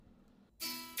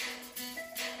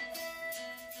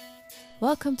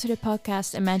Welcome to the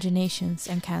podcast Imaginations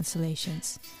and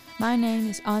Cancellations. My name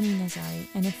is Ani Nazari,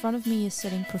 and in front of me is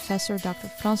sitting Professor Dr.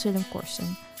 Frans Willem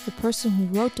Korsen, the person who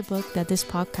wrote the book that this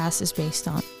podcast is based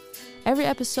on. Every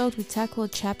episode we tackle a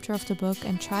chapter of the book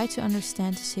and try to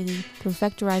understand the city through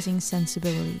vectorizing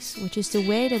sensibilities, which is the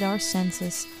way that our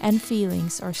senses and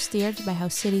feelings are steered by how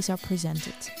cities are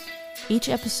presented. Each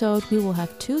episode we will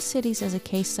have 2 cities as a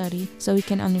case study so we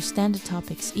can understand the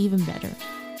topics even better.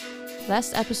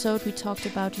 Last episode we talked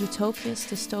about utopias,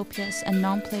 dystopias and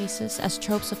non-places as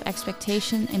tropes of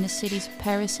expectation in the cities of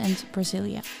Paris and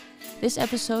Brasilia. This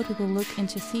episode we will look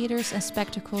into theaters and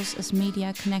spectacles as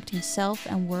media connecting self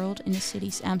and world in the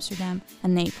cities Amsterdam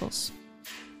and Naples.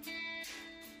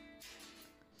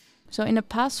 So in the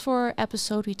past 4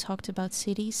 episodes we talked about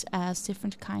cities as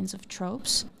different kinds of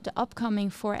tropes. The upcoming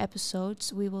 4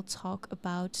 episodes we will talk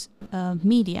about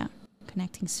media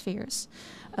connecting spheres.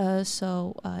 It's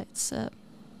a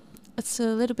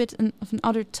little bit of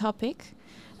another topic.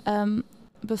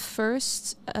 But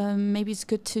first, maybe it's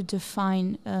good to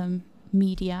define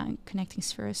media and connecting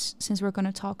spheres, since we're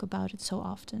going to talk about it so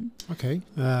often. Okay.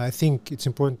 I think it's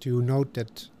important to note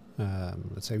that,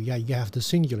 you have the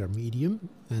singular medium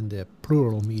and the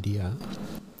plural media.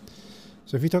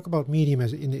 So if you talk about medium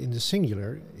as in the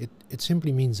singular, it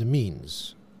simply means a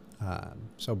means.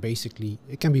 So basically,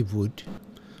 it can be wood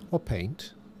or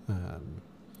paint.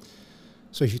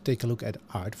 So if you take a look at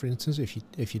art, for instance,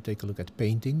 if you take a look at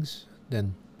paintings,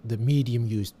 then the medium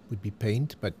used would be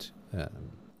paint, but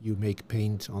you make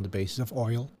paint on the basis of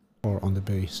oil or on the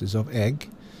basis of egg.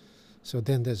 So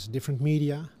then there's different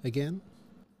media again.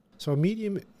 So a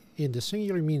medium in the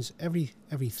singular means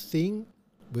everything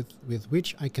with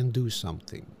which I can do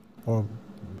something, or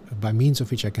by means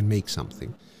of which I can make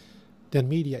something. Then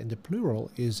media in the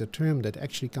plural is a term that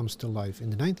actually comes to life in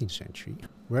the 19th century,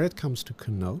 where it comes to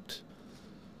connote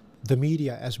the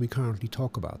media as we currently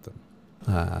talk about them.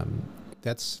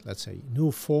 That's, let's say,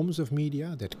 new forms of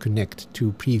media that connect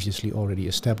to previously already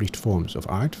established forms of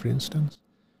art, for instance,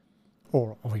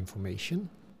 or of information,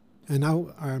 and now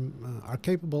are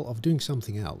capable of doing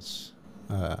something else.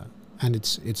 And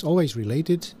it's always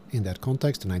related in that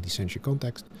context, the 19th century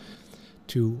context,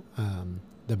 to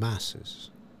the masses.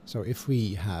 So if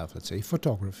we have, let's say,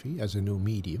 photography as a new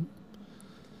medium,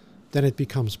 then it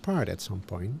becomes part at some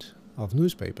point of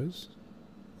newspapers.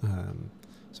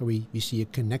 So we see a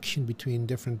connection between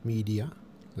different media,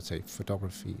 let's say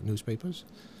photography, newspapers.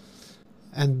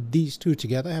 And these two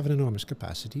together have an enormous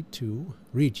capacity to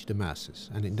reach the masses.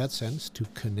 And in that sense, to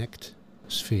connect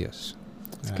spheres.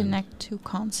 To connect 2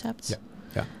 concepts.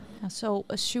 Yeah. So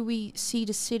should we see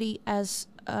the city as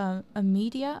a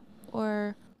media,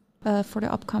 or for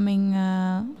the upcoming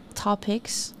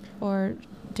topics, or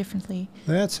differently?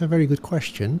 That's a very good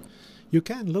question. You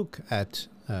can look at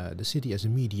the city as a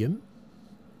medium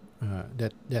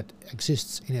that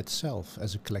exists in itself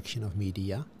as a collection of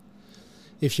media.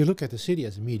 If you look at the city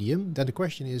as a medium, then the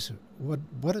question is,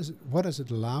 what does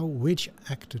it allow which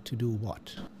actor to do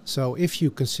what? So if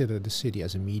you consider the city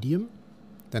as a medium,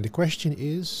 then the question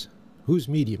is, whose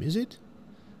medium is it?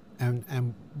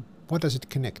 And what does it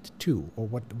connect to, or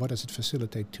what does it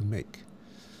facilitate to make?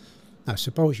 Now,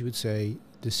 suppose you would say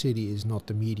the city is not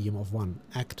the medium of one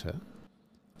actor,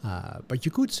 but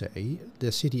you could say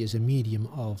the city is a medium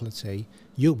of, let's say,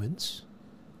 humans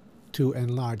to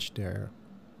enlarge their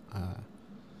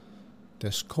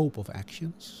scope of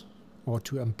actions, or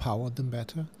to empower them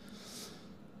better.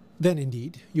 Then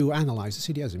indeed you analyze the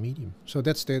city as a medium. So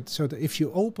that if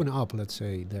you open up, let's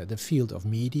say, the field of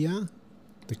media,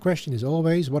 the question is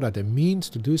always, what are the means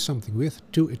to do something with,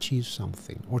 to achieve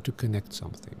something, or to connect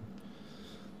something?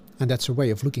 And that's a way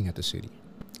of looking at the city.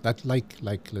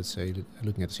 Like let's say,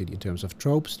 looking at the city in terms of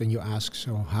tropes, then you ask,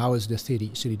 so how is the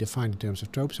city defined in terms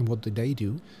of tropes, and what do they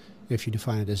do? If you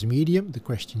define it as a medium, the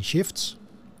question shifts.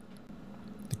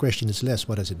 The question is less,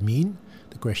 what does it mean?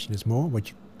 The question is more, what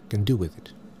you can do with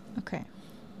it. Okay.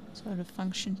 So the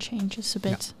function changes a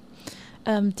bit.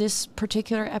 Yeah. This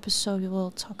particular episode we will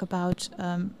talk about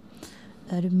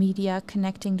the media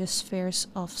connecting the spheres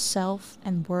of self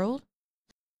and world.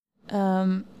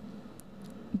 The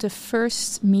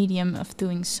first medium of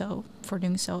doing so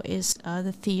is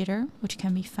the theater, which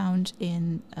can be found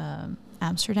in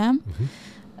Amsterdam.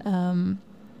 Mm-hmm.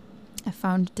 I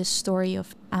found this story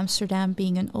of Amsterdam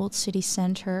being an old city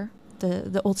center.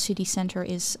 The old city center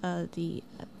is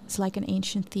it's like an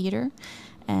ancient theater,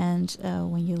 and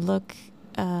when you look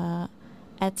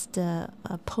at the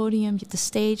podium, the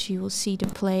stage, you will see the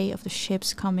play of the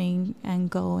ships coming and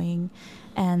going,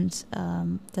 and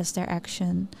that's their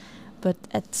action. but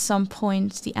at some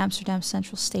point the Amsterdam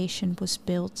Central Station was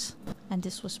built and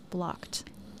this was blocked.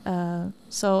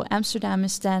 So Amsterdam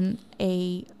is then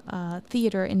a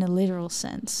theater in a literal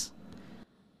sense.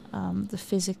 The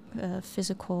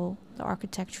physical, the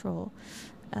architectural.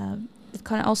 It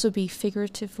can also be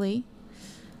figuratively.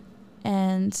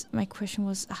 And my question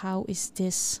was, how is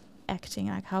this acting?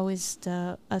 Like, how is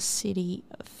a city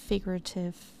a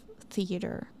figurative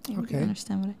theater? Okay. You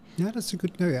understand what Yeah, that's a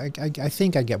good... No, I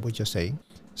think I get what you're saying.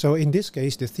 So in this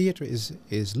case, the theater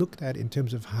is looked at in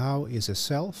terms of how is a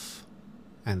self,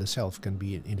 and the self can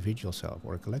be an individual self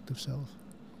or a collective self,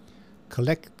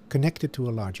 connected to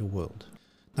a larger world.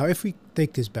 Now, if we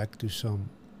take this back to some,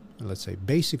 let's say,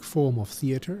 basic form of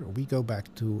theater, we go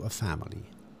back to a family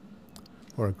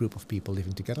or a group of people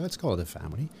living together. Let's call it a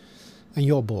family. And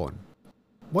you're born.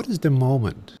 What is the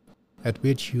moment at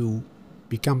which you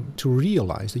become to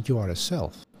realize that you are a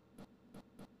self?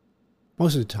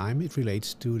 Most of the time it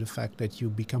relates to the fact that you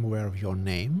become aware of your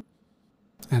name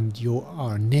and you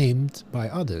are named by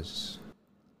others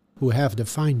who have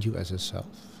defined you as a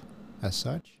self, as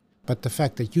such. But the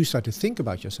fact that you start to think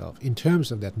about yourself in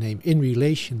terms of that name in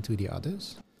relation to the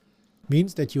others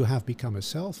means that you have become a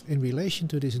self in relation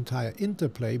to this entire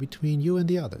interplay between you and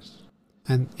the others.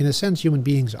 And in a sense, human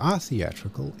beings are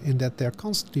theatrical in that they're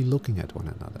constantly looking at one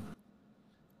another.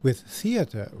 With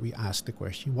theater, we ask the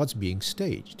question, what's being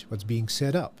staged? What's being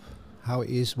set up? How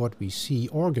is what we see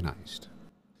organized?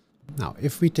 Now,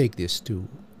 if we take this to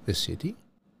a city,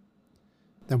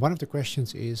 then one of the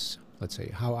questions is, let's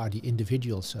say, how are the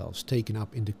individual selves taken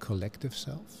up in the collective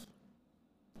self?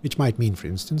 Which might mean, for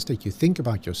instance, that you think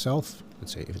about yourself,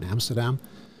 let's say in Amsterdam,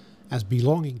 as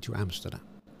belonging to Amsterdam.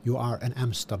 You are an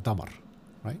Amsterdammer,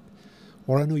 right?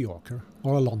 Or a New Yorker,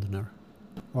 or a Londoner,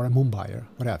 or a Mumbaier,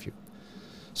 what have you.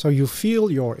 So you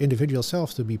feel your individual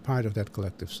self to be part of that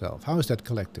collective self. How is that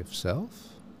collective self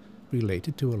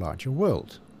related to a larger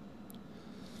world?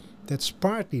 That's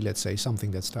partly, let's say,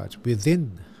 something that starts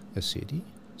within a city.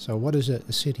 So what is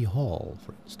a city hall,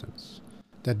 for instance?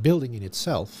 That building in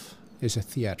itself is a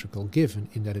theatrical given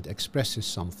in that it expresses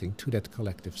something to that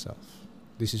collective self.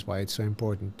 This is why it's so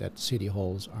important that city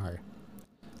halls are,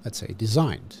 let's say,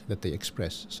 designed, that they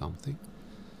express something.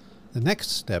 The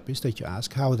next step is that you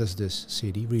ask, how does this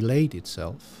city relate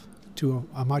itself to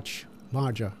a much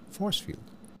larger force field?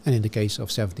 And in the case of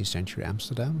 17th century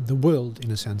Amsterdam, the world,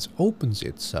 in a sense, opens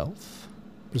itself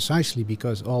precisely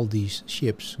because all these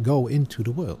ships go into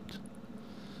the world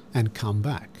and come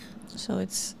back. So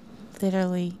it's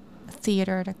literally a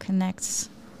theater that connects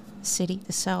the city,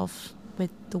 the self,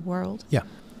 with the world. Yeah.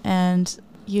 And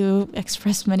you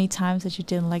expressed many times that you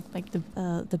didn't like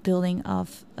the building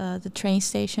of the train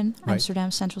station, right. Amsterdam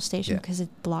Central Station, because it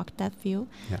blocked that view.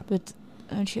 Yeah. But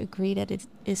don't you agree that it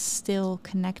is still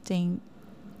connecting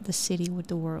the city with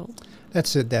the world?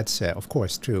 That's of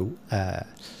course true.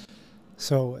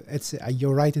 So it's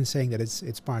you're right in saying that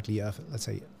it's partly let's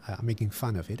say making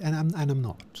fun of it, and I'm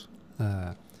not.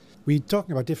 We're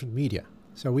talking about different media.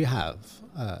 So we have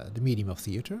the medium of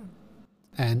theater.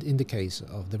 And in the case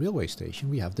of the railway station,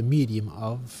 we have the medium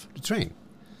of the train.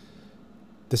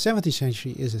 The 17th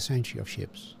century is a century of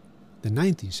ships. The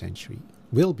 19th century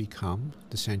will become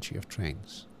the century of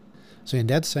trains. So in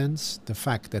that sense, the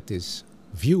fact that this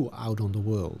view out on the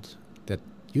world that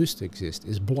used to exist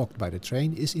is blocked by the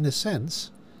train is, in a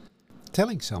sense,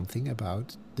 telling something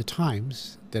about the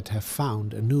times that have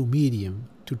found a new medium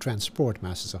to transport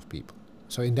masses of people.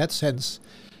 So in that sense,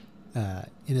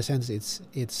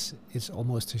 it's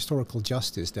almost historical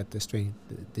justice that this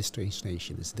train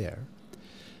station is there.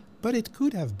 But it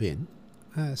could have been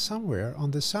somewhere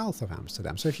on the south of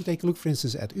Amsterdam. So if you take a look, for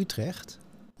instance, at Utrecht,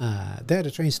 there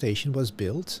the train station was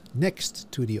built next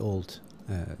to the old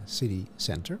city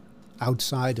center,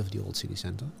 outside of the old city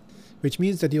center, which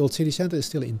means that the old city center is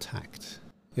still intact.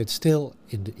 It's still,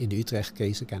 in the Utrecht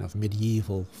case, a kind of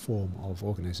medieval form of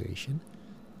organization.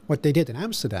 What they did in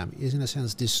Amsterdam is, in a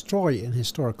sense, destroy an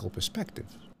historical perspective.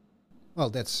 Well,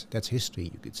 that's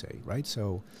history, you could say, right?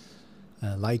 So,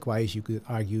 likewise, you could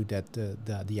argue that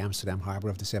the Amsterdam harbor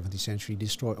of the 17th century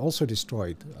also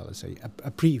destroyed, let's say,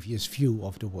 a previous view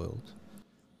of the world.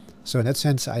 So, in that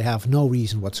sense, I have no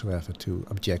reason whatsoever to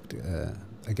object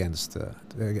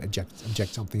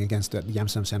something against the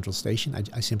Amsterdam Central Station.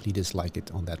 I simply dislike it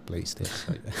on that place there.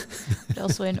 So, but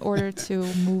also, in order to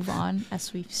move on,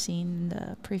 as we've seen in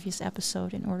the previous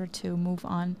episode, in order to move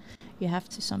on, you have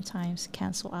to sometimes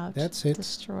cancel out,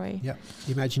 destroy. Yeah,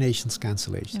 imaginations,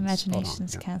 cancellations.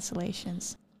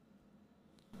 Cancellations.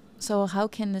 So how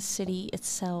can the city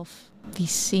itself be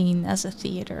seen as a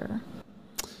theater?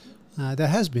 That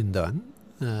has been done.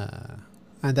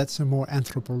 And that's a more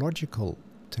anthropological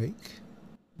take,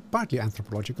 partly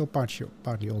anthropological,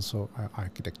 partly also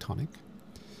architectonic.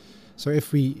 So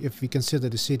if we consider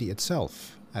the city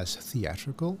itself as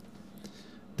theatrical,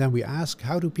 then we ask,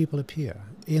 how do people appear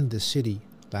in the city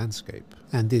landscape?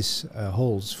 And this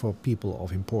holds for people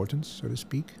of importance, so to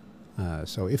speak.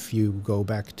 So if you go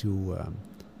back to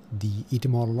the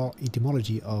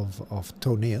etymology of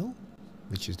toneel,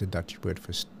 which is the Dutch word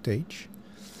for stage,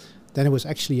 then it was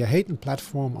actually a hidden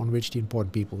platform on which the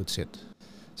important people would sit.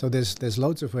 So there's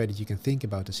loads of ways that you can think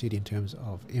about the city in terms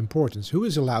of importance. Who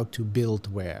is allowed to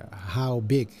build where? How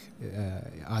big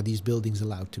are these buildings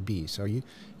allowed to be? So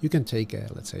you can take,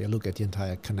 let's say, a look at the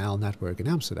entire canal network in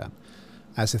Amsterdam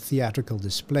as a theatrical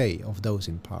display of those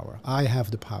in power. I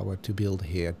have the power to build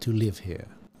here, to live here.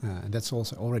 And that's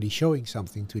also already showing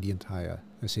something to the entire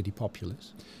city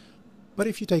populace. But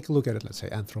if you take a look at it, let's say,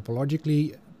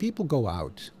 anthropologically, people go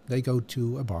out. They go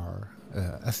to a bar,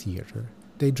 a theater.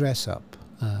 They dress up.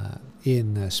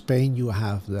 In Spain, you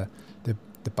have the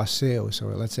paseo. So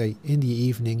let's say in the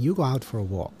evening, you go out for a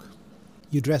walk.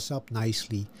 You dress up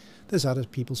nicely. There's other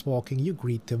people walking. You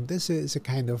greet them. This is a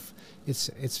kind of, it's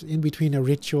in between a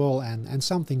ritual and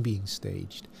something being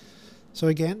staged. So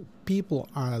again, people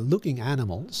are looking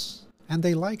animals, and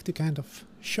they like to kind of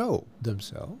show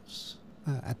themselves.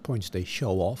 At points, they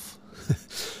show off,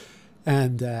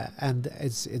 and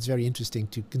it's very interesting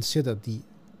to consider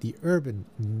the urban,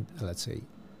 let's say,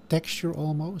 texture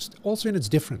almost, also in its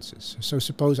differences. So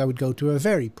suppose I would go to a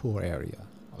very poor area,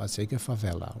 let's say a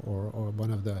favela or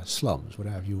one of the slums, what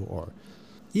have you, or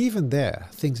even there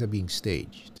things are being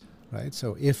staged, right?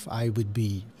 So if I would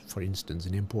be, for instance,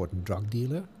 an important drug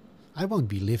dealer, I won't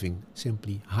be living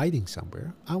simply hiding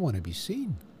somewhere. I want to be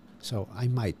seen. So I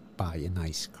might buy a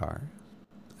nice car.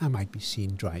 I might be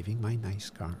seen driving my nice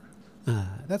car.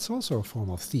 That's also a form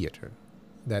of theater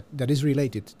that is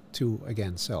related to,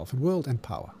 again, self and world and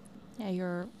power. Yeah,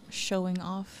 you're showing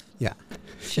off. Yeah.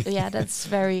 Yeah, that's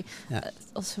very...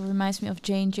 also reminds me of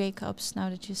Jane Jacobs,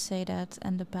 now that you say that,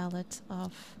 and the ballad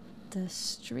of the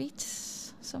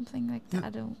streets, something like that. I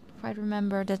don't quite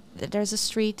remember. That there's a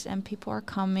street and people are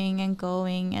coming and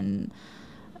going and...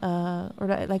 or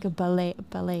like a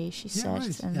ballet, she said,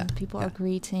 right. And people are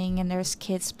greeting, and there's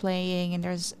kids playing, and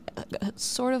there's a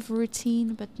sort of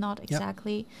routine, but not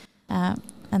exactly,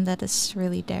 and that is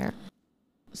really there.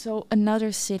 So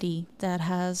another city that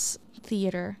has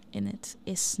theater in it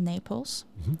is Naples,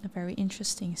 a very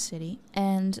interesting city,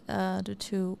 and the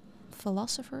two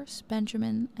philosophers,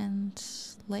 Benjamin and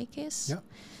Lakis.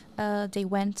 They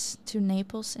went to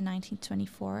Naples in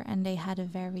 1924, and they had a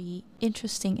very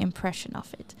interesting impression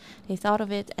of it. They thought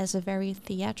of it as a very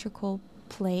theatrical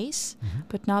place,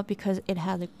 but not because it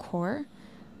had a core,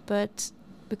 but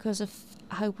because of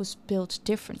how it was built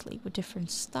differently, with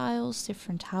different styles,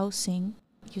 different housing.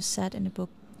 You said in the book,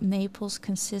 Naples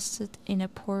consisted in a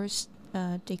porous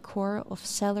decor of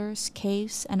cellars,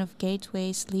 caves, and of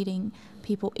gateways leading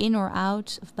people in or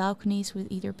out, of balconies with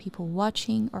either people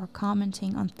watching or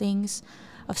commenting on things,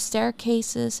 of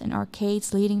staircases and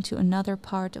arcades leading to another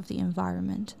part of the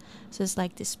environment. So it's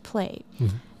like this play.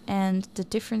 And the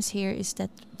difference here is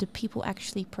that the people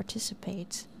actually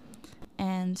participate,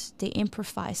 and they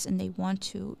improvise, and they want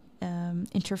to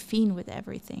intervene with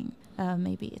everything.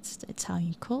 Maybe it's the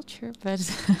Italian culture, but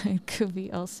it could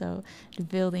be also the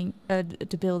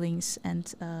buildings and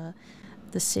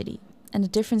the city. And the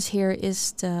difference here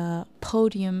is the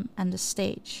podium and the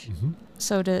stage.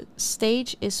 So the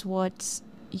stage is what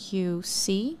you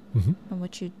see and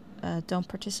what you don't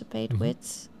participate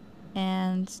with,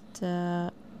 and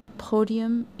the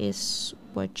podium is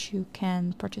what you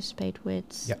can participate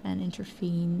with and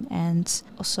intervene and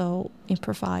also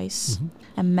improvise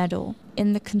and meddle.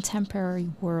 In the contemporary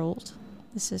world,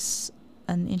 this is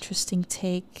an interesting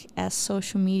take, as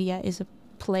social media is a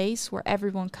place where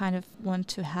everyone kind of want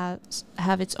to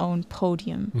have its own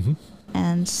podium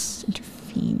and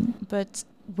intervene. But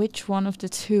which one of the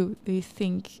two do you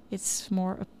think it's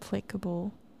more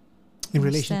applicable? In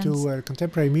relation to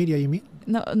contemporary media, you mean?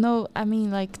 No, I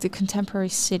mean like the contemporary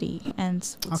city and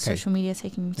social media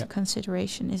taking into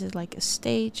consideration. Is it like a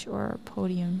stage or a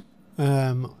podium?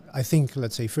 I think,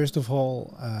 let's say, first of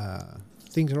all,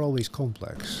 things are always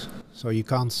complex. So you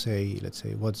can't say, let's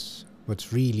say, what's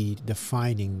really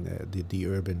defining the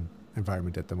urban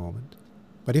environment at the moment.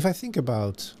 But if I think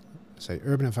about, say,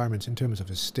 urban environments in terms of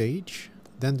a stage,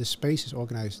 then the space is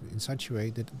organized in such a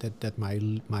way that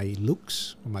my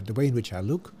looks, or the way in which I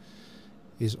look,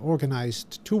 is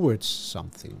organized towards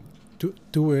something,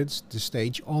 towards the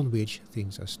stage on which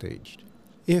things are staged.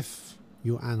 If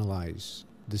you analyze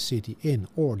the city in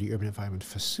or the urban environment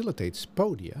facilitates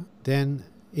podia, then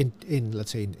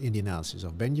let's say in the analysis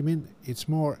of Benjamin, it's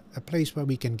more a place where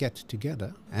we can get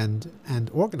together and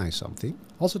organize something,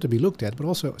 also to be looked at, but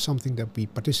also something that we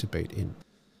participate in.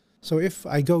 So if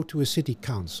I go to a city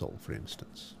council, for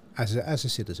instance, as a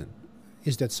citizen,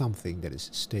 is that something that is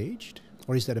staged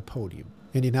or is that a podium?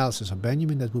 In the analysis of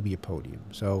Benjamin, that would be a podium.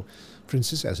 So, for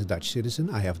instance, as a Dutch citizen,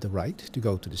 I have the right to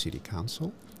go to the city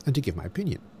council and to give my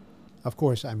opinion. Of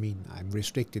course, I mean, I'm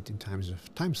restricted in terms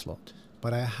of time slot,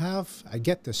 but I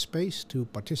get the space to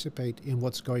participate in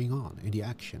what's going on, in the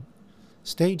action.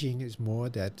 Staging is more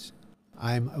that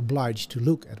I'm obliged to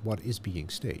look at what is being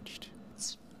staged.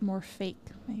 It's more fake,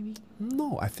 maybe.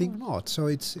 No, I think not. So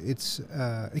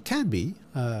it can be,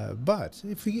 but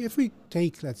if we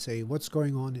take, let's say, what's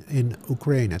going on in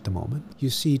Ukraine at the moment, you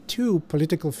see two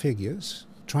political figures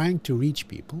trying to reach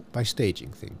people by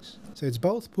staging things. So it's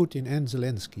both Putin and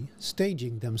Zelensky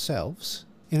staging themselves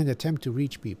in an attempt to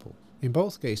reach people. In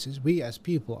both cases, we as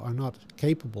people are not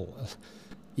capable,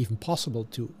 even possible,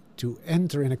 to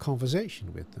enter in a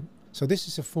conversation with them. So this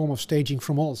is a form of staging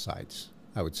from all sides,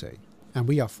 I would say. And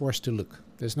we are forced to look.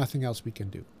 There's nothing else we can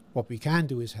do. What we can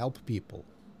do is help people.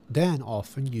 Then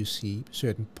often you see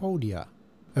certain podia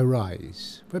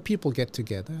arise, where people get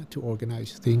together to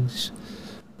organize things.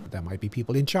 There might be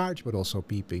people in charge, but also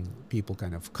people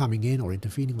kind of coming in or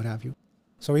intervening, what have you.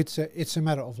 So it's a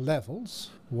matter of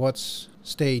levels. What's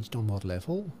staged on what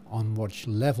level? On which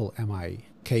level am I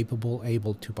capable,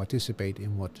 able to participate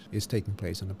in what is taking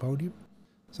place on the podium?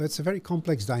 So it's a very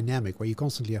complex dynamic where you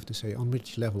constantly have to say, on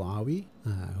which level are we?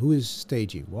 Who is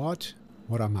staging what?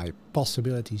 What are my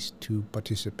possibilities to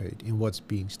participate in what's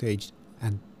being staged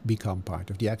and become part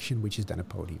of the action, which is then a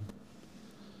podium?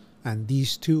 And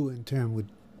these two in turn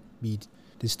would be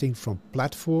distinct from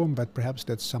platform, but perhaps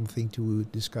that's something to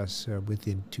discuss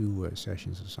within two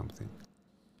sessions or something.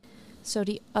 So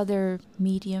the other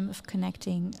medium of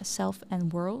connecting self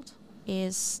and world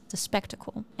is the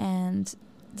spectacle. And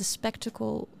the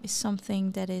spectacle is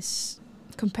something that is,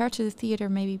 compared to the theater,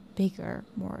 maybe bigger,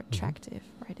 more attractive,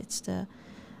 right? It's the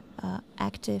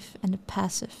active and the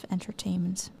passive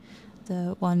entertainment.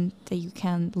 The one that you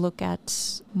can look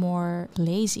at more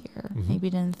lazier, maybe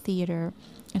than theater.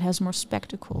 It has more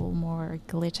spectacle, more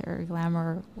glitter,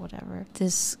 glamour, whatever.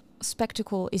 This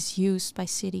spectacle is used by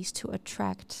cities to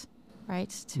attract, right?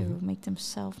 To make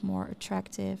themselves more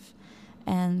attractive.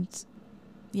 And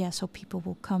yeah, so people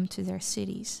will come to their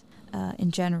cities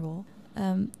in general.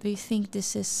 Do you think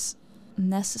this is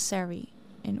necessary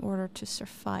in order to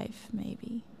survive,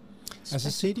 maybe? As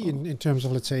a city, in terms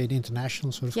of, let's say, an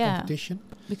international sort of competition?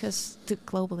 Because the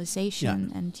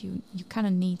globalization and you kind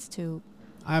of need to...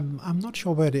 I'm not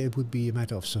sure whether it would be a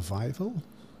matter of survival,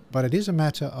 but it is a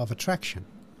matter of attraction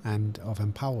and of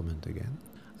empowerment again.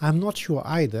 I'm not sure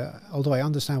either, although I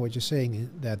understand what you're saying,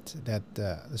 that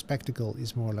the spectacle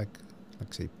is more like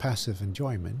say, passive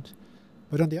enjoyment.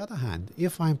 But on the other hand,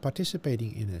 if I'm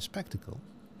participating in a spectacle,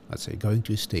 let's say going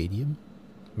to a stadium,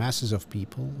 masses of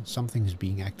people, something is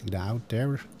being acted out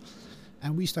there,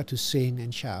 and we start to sing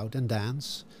and shout and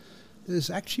dance, there's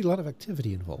actually a lot of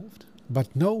activity involved,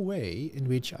 but no way in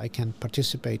which I can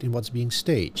participate in what's being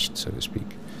staged, so to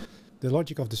speak. The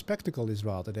logic of the spectacle is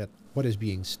rather that what is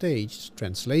being staged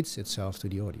translates itself to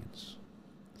the audience.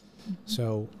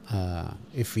 So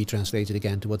if we translate it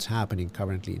again to what's happening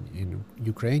currently in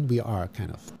Ukraine, we are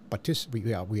kind of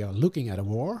we are looking at a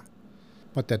war,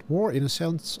 but that war in a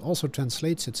sense also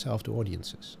translates itself to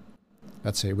audiences.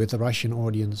 Let's say with the Russian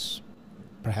audience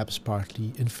perhaps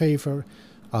partly in favor,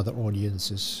 other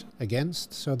audiences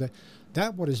against, so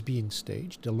that what is being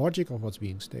staged, the logic of what's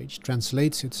being staged,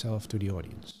 translates itself to the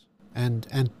audience and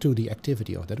to the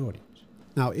activity of that audience.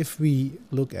 Now, if we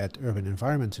look at urban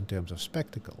environments in terms of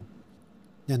spectacle,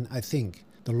 then I think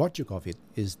the logic of it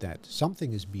is that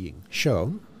something is being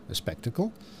shown, a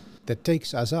spectacle, that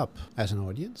takes us up as an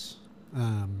audience,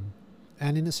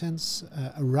 and in a sense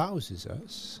arouses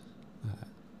us,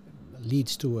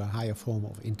 leads to a higher form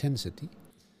of intensity.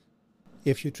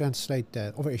 If you translate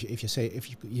that, or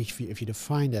if you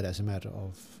define that as a matter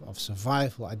of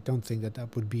survival, I don't think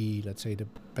that would be, let's say, the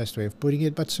best way of putting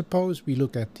it. But suppose we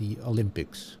look at the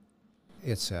Olympics.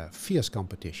 It's a fierce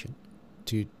competition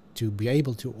to be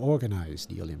able to organize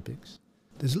the Olympics.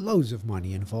 There's loads of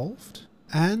money involved,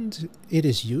 and it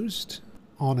is used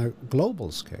on a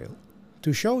global scale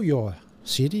to show your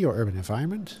city, your urban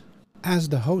environment, as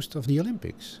the host of the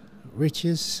Olympics, which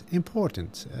is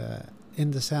important.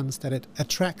 In the sense that it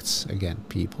attracts, again,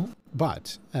 people.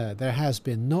 But there has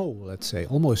been no, let's say,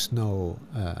 almost no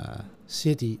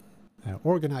city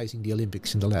organizing the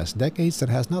Olympics in the last decades that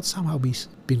has not somehow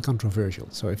been controversial.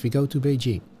 So if we go to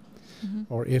Beijing,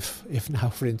 or if now,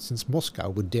 for instance, Moscow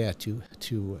would dare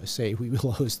to say we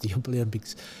will host the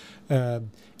Olympics,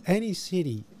 any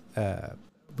city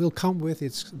will come with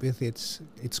its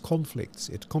conflicts,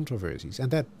 its controversies,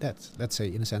 and that let's say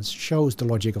in a sense shows the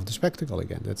logic of the spectacle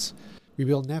again. We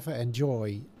will never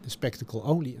enjoy the spectacle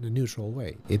only in a neutral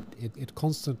way. It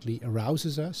constantly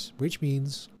arouses us, which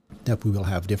means that we will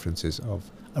have differences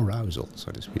of arousal,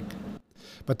 so to speak.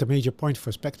 But the major point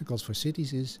for spectacles for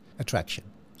cities is attraction.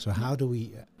 So how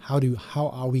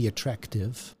are we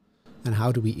attractive, and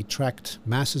how do we attract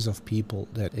masses of people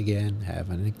that again have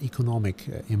an economic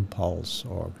impulse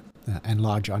or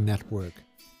enlarge our network?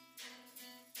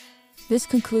 This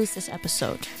concludes this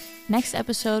episode. Next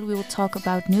episode we will talk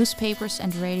about newspapers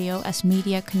and radio as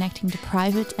media connecting the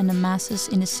private and the masses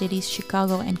in the cities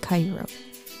Chicago and Cairo.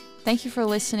 Thank you for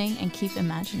listening and keep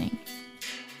imagining.